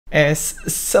As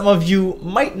some of you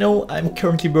might know, I'm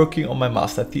currently working on my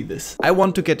Master Thesis. I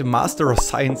want to get a Master of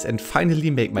Science and finally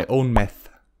make my own math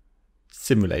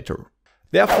simulator.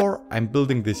 Therefore, I'm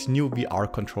building this new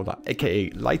VR controller,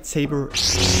 aka lightsaber,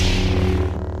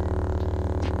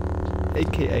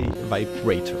 aka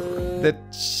vibrator,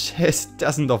 that has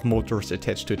dozens of motors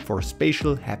attached to it for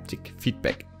spatial haptic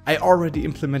feedback. I already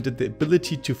implemented the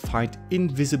ability to find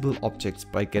invisible objects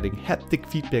by getting haptic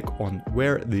feedback on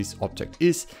where this object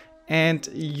is and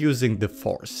using the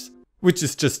force, which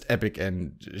is just epic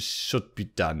and should be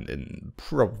done in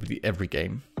probably every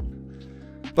game.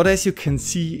 But as you can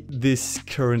see, this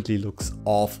currently looks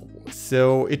awful,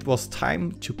 so it was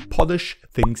time to polish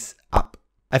things up.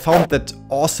 I found that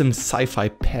awesome sci-fi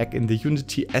pack in the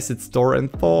Unity asset store and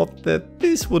thought that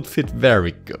this would fit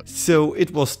very good. So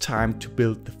it was time to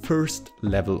build the first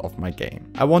level of my game.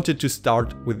 I wanted to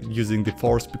start with using the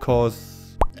force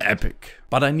because epic.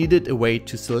 But I needed a way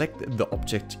to select the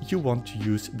object you want to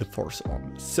use the force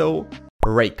on. So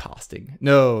ray casting.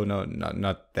 No,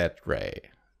 not that ray.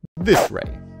 This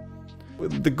ray.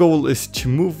 The goal is to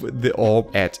move the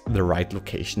orb at the right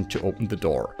location to open the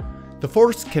door. The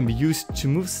force can be used to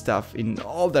move stuff in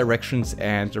all directions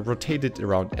and rotate it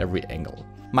around every angle.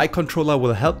 My controller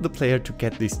will help the player to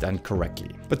get this done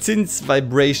correctly. But since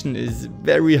vibration is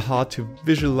very hard to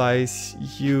visualize,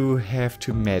 you have to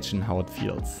imagine how it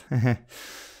feels.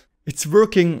 It's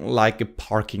working like a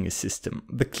parking system.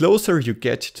 The closer you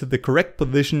get to the correct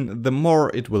position, the more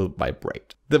it will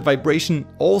vibrate. The vibration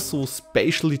also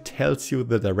spatially tells you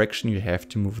the direction you have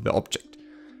to move the object.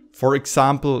 For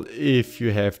example, if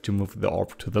you have to move the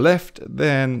orb to the left,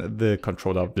 then the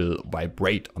controller will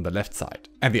vibrate on the left side.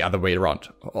 And the other way around,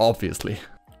 obviously.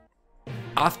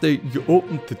 After you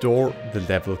open the door, the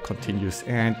level continues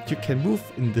and you can move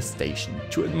in the station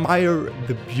to admire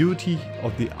the beauty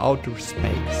of the outer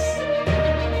space.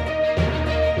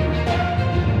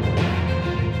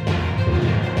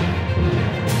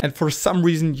 And for some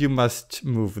reason you must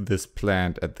move this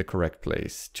plant at the correct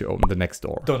place to open the next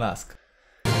door. Don't ask.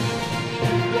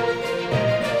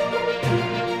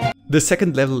 The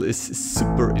second level is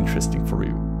super interesting for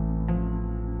you.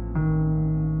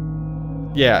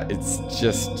 Yeah, it's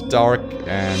just dark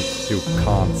and you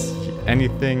can't see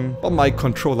anything, but my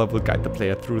controller will guide the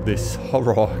player through this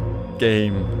horror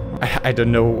game. I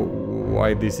don't know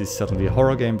why this is suddenly a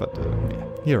horror game, but yeah,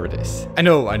 here it is. I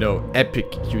know,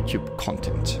 epic YouTube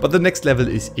content. But the next level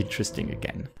is interesting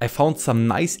again. I found some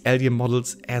nice alien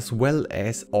models as well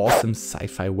as awesome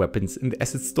sci-fi weapons in the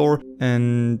asset store,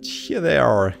 and here they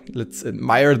are. Let's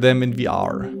admire them in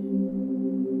VR.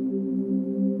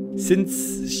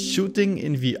 Since shooting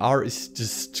in VR is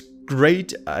just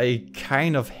great, I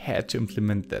kind of had to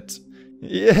implement that.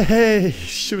 Yay!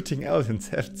 Shooting aliens,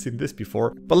 haven't seen this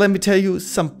before. But let me tell you,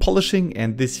 some polishing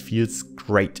and this feels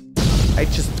great. I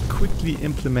just quickly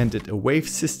implemented a wave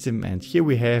system and here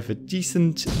we have a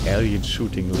decent alien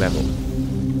shooting level.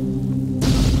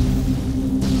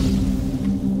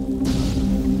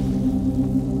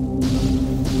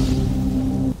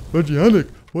 But Yannick,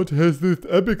 what has this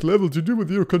epic level to do with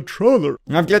your controller?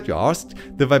 I'm glad you asked.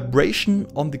 The vibration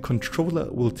on the controller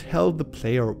will tell the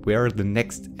player where the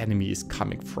next enemy is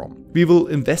coming from. We will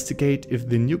investigate if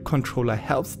the new controller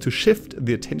helps to shift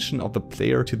the attention of the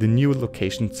player to the new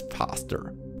locations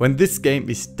faster. When this game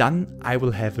is done, I will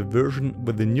have a version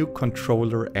with the new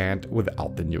controller and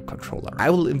without the new controller. I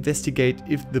will investigate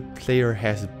if the player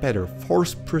has better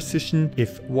force precision,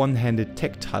 if one-handed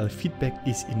tactile feedback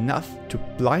is enough to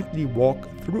blindly walk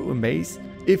through a maze,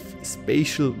 if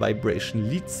spatial vibration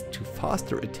leads to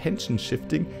faster attention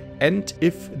shifting, and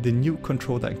if the new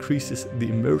controller increases the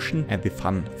immersion and the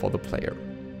fun for the player.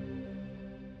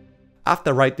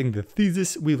 After writing the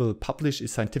thesis, we will publish a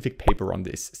scientific paper on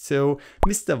this, so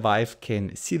Mr. Vive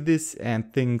can see this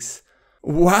and thinks,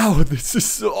 wow, this is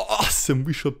so awesome,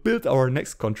 we should build our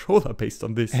next controller based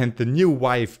on this. And the new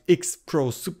Vive X Pro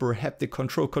Super Haptic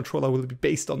controller will be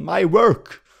based on my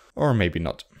work. Or maybe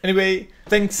not. Anyway,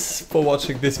 thanks for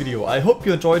watching this video. I hope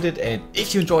you enjoyed it, and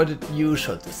if you enjoyed it, you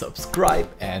should subscribe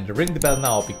and ring the bell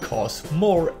now, because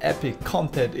more epic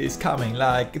content is coming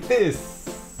like this.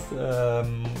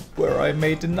 Where I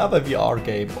made another VR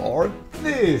game, or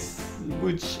this,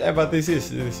 whichever this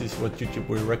is what YouTube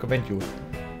will recommend you,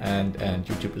 and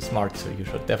YouTube is smart, so you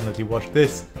should definitely watch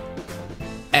this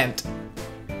and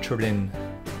tune in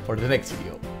for the next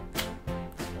video.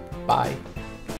 Bye.